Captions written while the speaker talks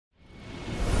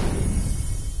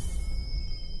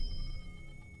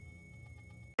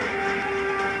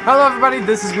Hello everybody,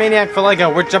 this is Maniac for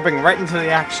Lego. We're jumping right into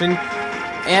the action.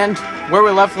 And where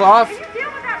we left off... Can you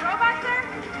deal with that robot, sir?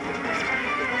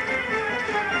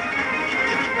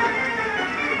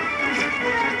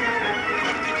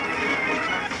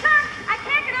 Sir, I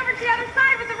can't get over to the other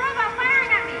side with the robot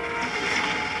firing at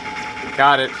me.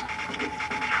 Got it.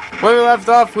 Where we left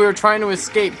off, we were trying to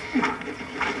escape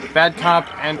Bad Cop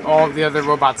and all of the other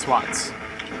robot SWATs.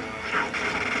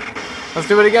 Let's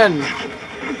do it again.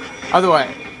 Other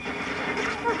way.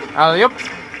 Alley-oop.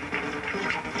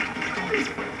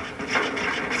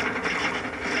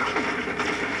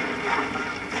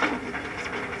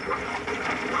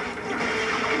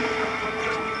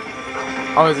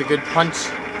 Always a good punch.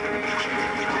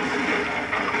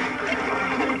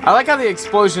 I like how the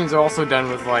explosions are also done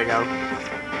with Lego.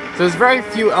 So there's very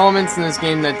few elements in this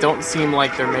game that don't seem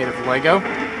like they're made of Lego,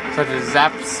 such as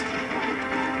zaps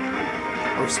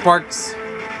or sparks.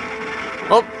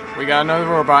 Oh, we got another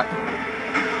robot.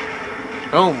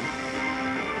 Boom.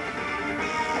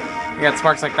 We got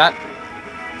sparks like that.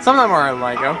 Some of them are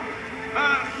Lego.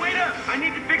 Wait up! I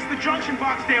need to fix the junction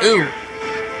box down Ooh. here.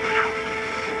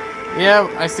 Yeah,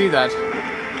 I see that.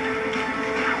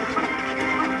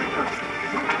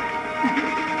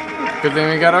 Good thing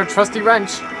we got our trusty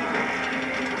wrench.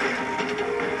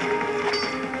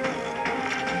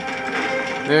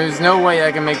 There's no way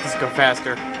I can make this go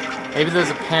faster. Maybe there's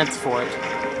a pants for it.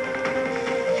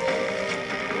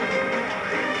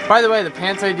 By the way, the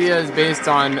pants idea is based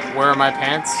on Where Are My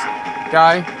Pants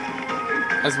guy,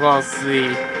 as well as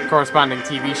the corresponding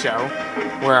TV show,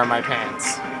 Where Are My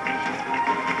Pants?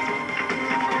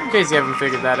 In case you haven't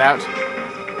figured that out.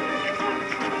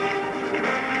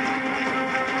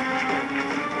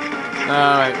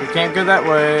 Alright, we can't go that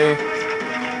way.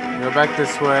 Go back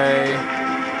this way.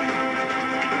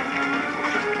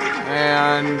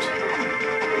 And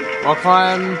we'll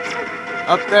climb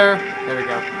up there. There we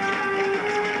go.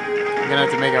 We're gonna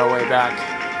have to make our way back.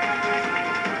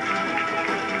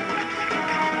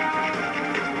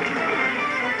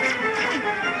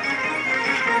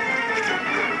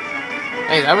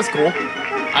 Hey, that was cool.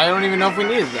 I don't even know if we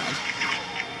needed that.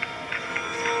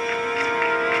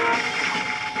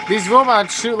 These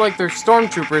robots shoot like they're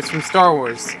stormtroopers from Star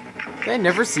Wars. They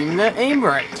never seem to aim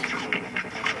right.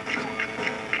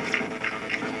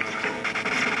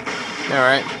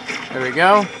 Alright, there we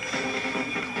go.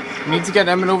 Need to get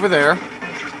Emmett over there.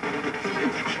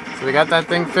 So we got that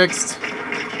thing fixed.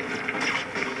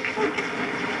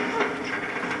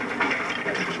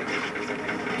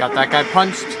 Got that guy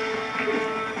punched.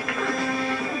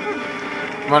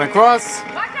 Run across.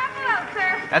 Watch out below,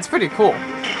 sir. That's pretty cool.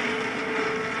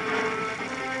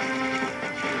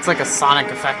 It's like a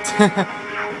sonic effect.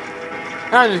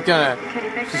 I'm just gonna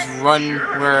run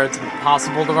where it's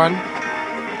impossible to run.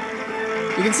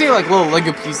 You can see like little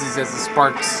Lego pieces as the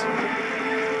sparks,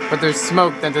 but there's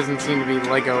smoke that doesn't seem to be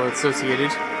Lego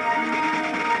associated.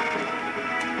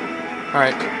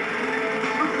 Alright.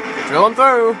 Drill him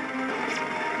through!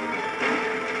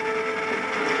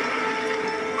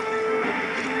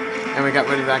 And we got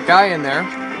rid of that guy in there.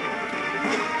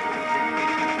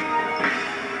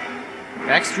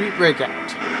 Backstreet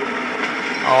Breakout.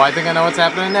 Oh, I think I know what's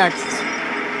happening next.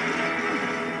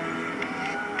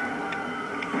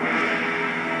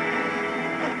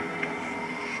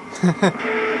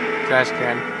 Trash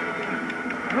can.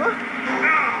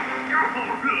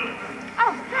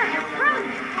 Oh, sir, you're brilliant.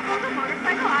 You pulled a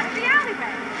motorcycle out of the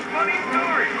alleyway. Funny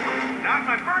story. Not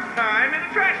my first time in a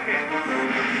trash can.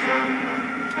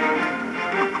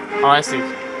 Oh, I see.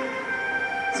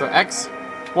 So X,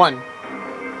 1,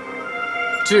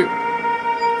 2,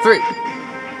 3.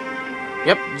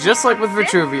 Yep, just like with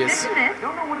Vitruvius. This and this.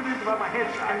 Don't know what it is about my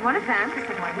head size. And one of them for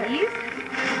some more of these.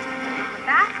 With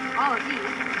that, all of these.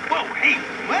 Whoa, hey,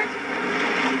 what?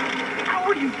 How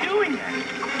are you doing that?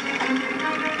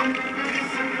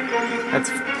 That's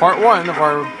part 1 of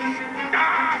our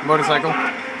motorcycle.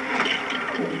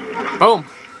 Boom!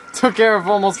 Took care of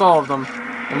almost all of them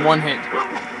in one hit.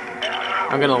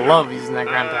 I'm gonna love using that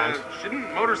ground pound.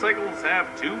 Shouldn't motorcycles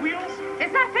have 2 wheels?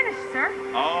 It's not finished, sir.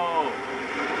 Oh.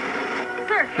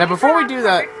 Sir, Now, before we do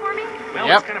that... for me? Well,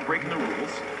 Yep. it's kind of breaking the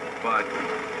rules, but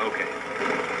okay.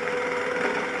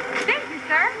 Thank you,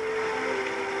 sir.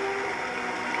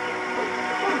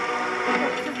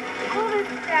 Just pull this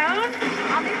down.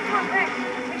 I'll need some more bricks.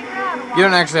 Take it out. You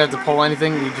don't actually have to pull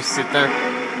anything, you just sit there.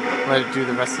 Let it do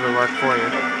the rest of the work for you.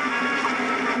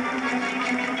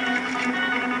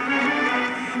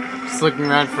 Just looking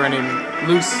around for any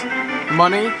loose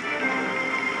money.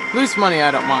 Loose money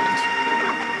I don't mind.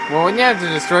 Well, when you have to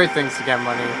destroy things to get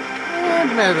money,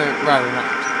 I'd rather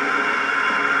not.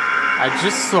 I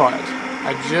just saw it.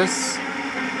 I just...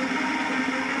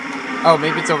 Oh,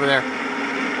 maybe it's over there.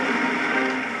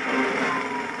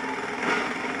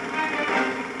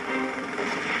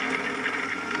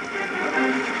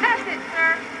 That's it,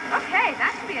 sir. Okay,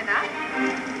 that should be enough.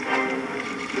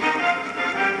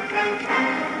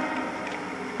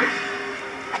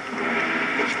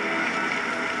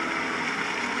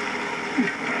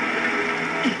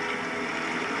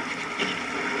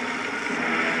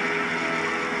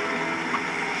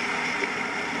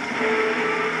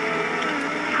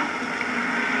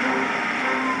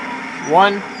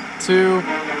 One, two,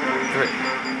 three.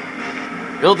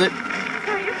 Build it.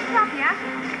 Sir, you can stop the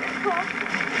action. It's cool.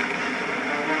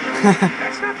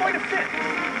 That's not going to fit.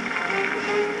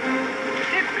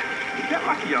 It fit. Get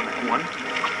lucky on that one.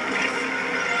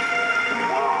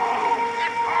 Whoa!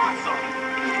 That's awesome!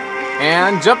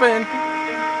 And jump in.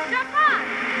 Jump on.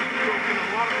 Broken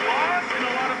a lot of laws and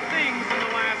a lot of things in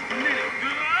the last minute.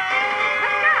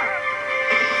 Let's go.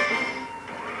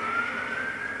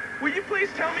 Will you please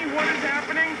tell me what is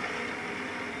happening?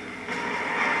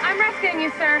 I'm rescuing you,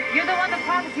 sir. You're the one the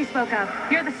prophecy spoke of.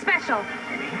 You're the special.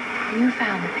 You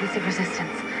found the piece of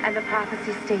resistance, and the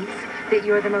prophecy states that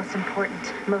you're the most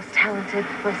important, most talented,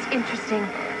 most interesting,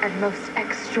 and most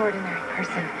extraordinary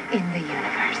person in the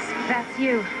universe. That's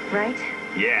you, right?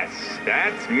 Yes,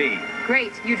 that's me.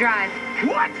 Great, you drive.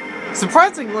 What?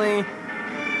 Surprisingly,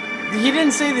 he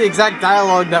didn't say the exact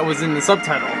dialogue that was in the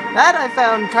subtitle. That I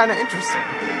found kind of interesting.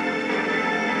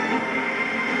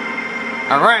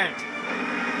 Alright.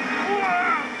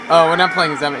 Oh, we're not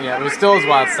playing as Emmett yet. It was still his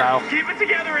wild style. Keep it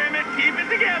together, Emmett. Keep it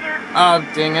together. Oh,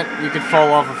 dang it. You could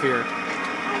fall off of here.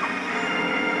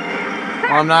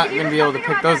 Well, I'm not going to be able to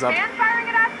pick those up. Firing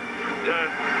it up?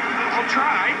 I'll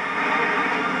try.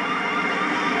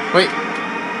 Wait.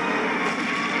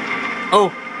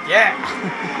 Oh, yeah.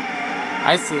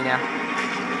 I see now.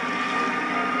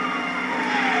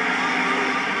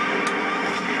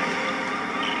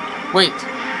 Wait.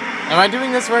 Am I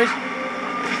doing this right?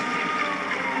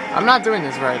 I'm not doing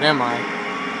this right, am I?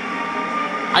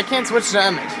 I can't switch to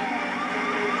Emmett.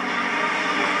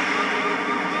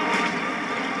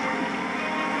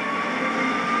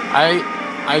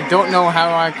 I don't know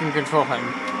how I can control him.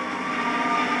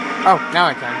 Oh, now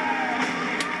I can.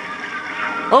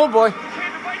 Oh boy. Okay,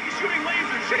 the bike is shooting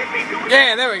lasers. Should it be doing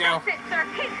Yeah, there we go. That's it, sir.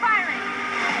 Keep firing.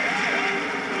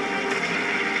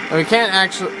 And we can't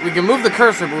actually... We can move the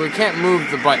cursor, but we can't move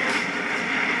the bike.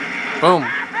 Boom.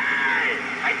 Hey!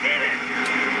 I did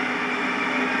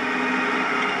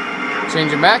it!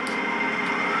 Change him back.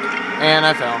 And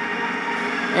I fell.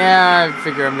 Yeah, I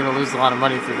figure I'm gonna lose a lot of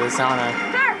money for this, aren't I?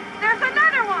 Sir, there's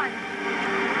another one.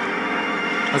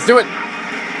 Let's do it.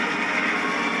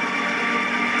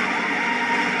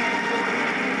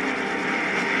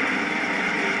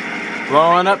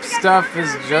 Blowing up stuff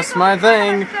is just my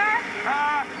thing.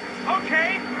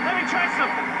 Okay, let me try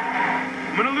something.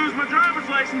 I'm gonna lose my driver's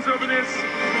license over this.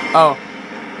 Oh,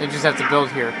 you just have to build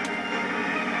here.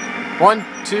 1,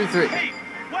 2, 3. Hey,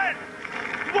 what?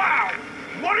 Wow!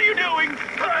 What are you doing?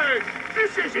 Hey,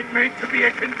 this isn't meant to be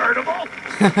a convertible.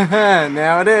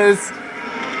 Now it is.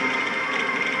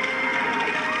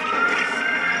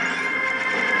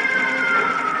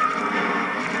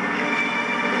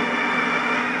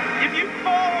 If you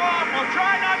fall off, I'll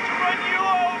try not to run you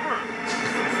over.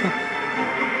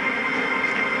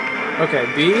 Okay,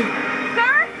 B.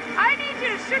 Sir, I need you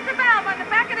to shoot the valve on the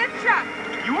back of this truck.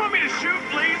 You want me to shoot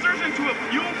lasers into a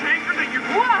fuel tanker that you're...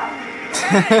 Whoa!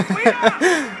 Hey, wait up!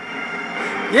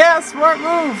 Yeah, smart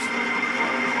move.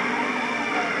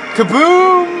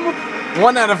 Kaboom!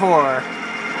 1 out of 4.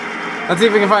 Let's see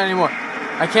if we can find any more.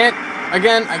 I can't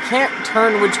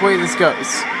turn which way this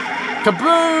goes.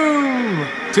 Kaboom!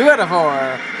 2 out of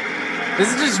 4. This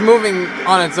is just moving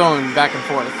on its own, back and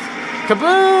forth.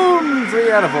 Kaboom!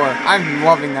 3 out of 4. I'm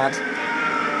loving that.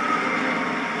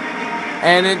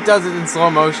 And it does it in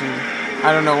slow motion.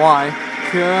 I don't know why.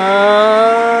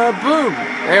 Kaboom!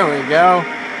 There we go.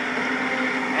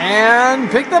 And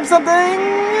picked up something.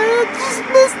 Just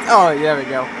missed. Oh, there we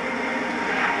go.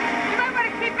 You might want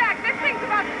to keep back. This thing's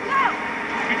about to blow.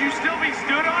 Could you still be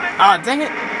stood on it? Ah, dang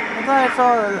it. I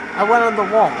thought I went on the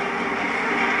wall.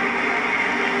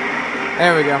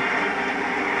 There we go.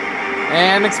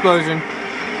 And explosion.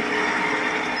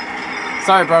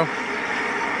 Sorry, bro.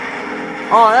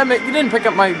 Oh, Emmett, you didn't pick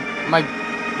up my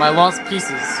lost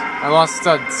pieces. My lost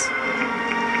studs.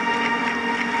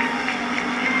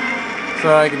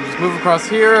 So I can just move across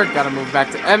here. Gotta move back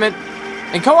to Emmett.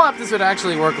 In co-op, this would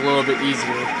actually work a little bit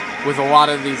easier with a lot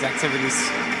of these activities.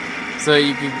 So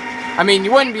you could... I mean,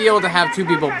 you wouldn't be able to have 2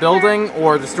 people building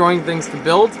or destroying things to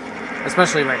build,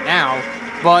 especially right now.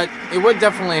 but it would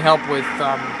definitely help with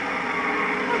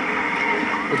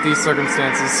these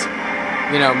circumstances.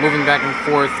 You know, moving back and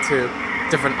forth to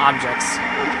different objects.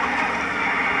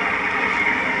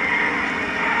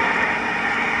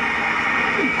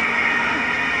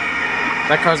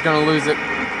 That car's gonna lose it.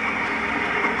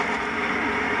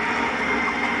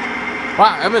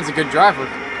 Wow, Emmett's a good driver.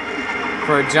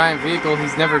 For a giant vehicle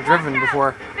he's never driven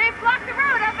before. They've blocked the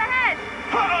road up ahead.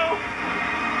 Uh-oh!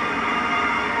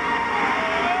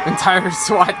 Entire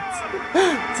SWAT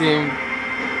team.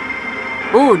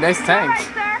 Ooh, nice tank. All right,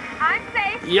 sir. I'm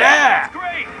safe. Yeah! That's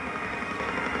great!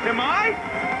 Am I?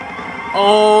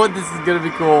 Oh, this is gonna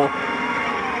be cool.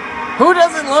 Who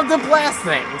doesn't love to blast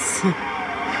things?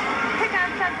 Pick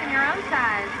on something your own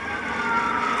size.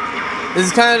 This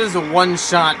is kind of just a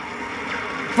one-shot.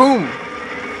 Boom!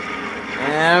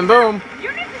 And boom!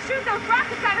 You need to shoot those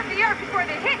rockets out of the air before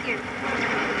they hit you.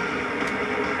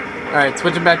 Alright,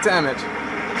 switching back to Emmett.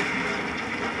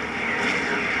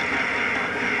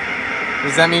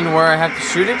 Does that mean where I have to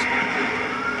shoot it?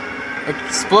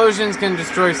 Explosions can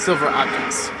destroy silver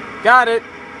objects. Got it!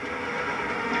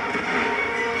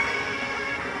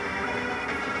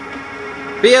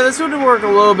 But yeah, this would work a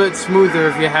little bit smoother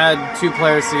if you had two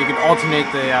players so you could alternate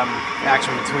the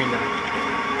action between them.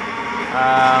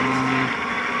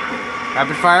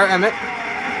 Rapid fire, Emmett.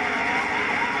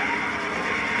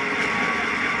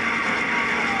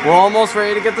 We're almost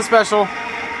ready to get the special.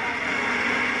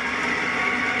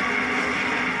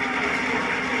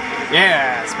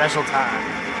 Yeah, special time.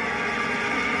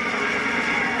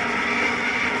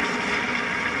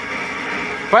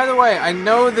 By the way, I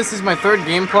know this is my third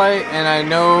gameplay, and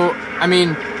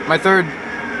my third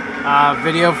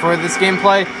video for this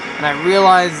gameplay, and I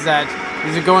realize that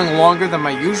these are going longer than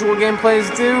my usual gameplays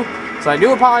do, so I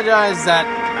do apologize that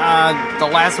the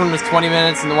last one was 20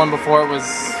 minutes and the one before it was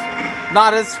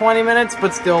not as 20 minutes,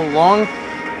 but still long,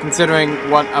 considering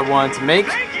what I wanted to make.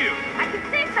 Thank you! I can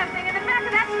see something in the back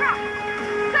of that truck.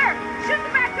 Sir, shoot the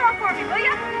back door for me, will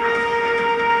you?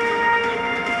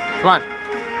 Come on.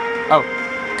 Oh,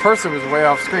 cursor was way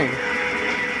off screen.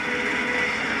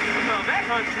 Well, that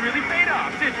hunt's really paid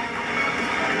off, didn't it?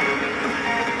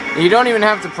 You don't even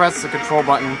have to press the control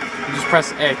button. You just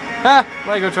press A. Ha!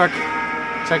 Lego truck.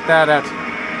 Check that out.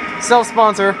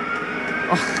 Self-sponsor.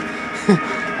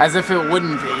 As if it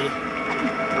wouldn't be.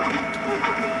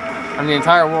 I mean, the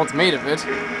entire world's made of it.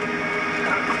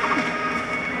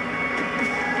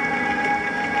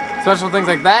 Special things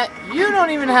like that, you don't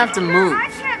even have to move. I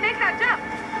can't make that jump.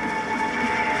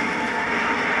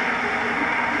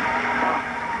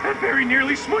 That very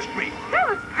nearly smushed me. That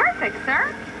was perfect,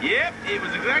 sir. Yep, it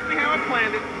was exactly how I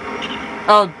planned it.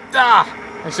 Oh,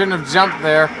 I shouldn't have jumped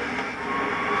there.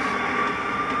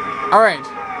 Alright,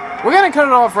 we're gonna cut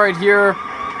it off right here.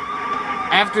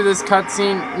 After this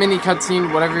cutscene, mini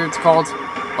cutscene, whatever it's called.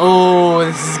 Oh,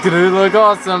 this is gonna look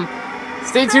awesome.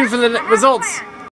 Stay tuned for the results.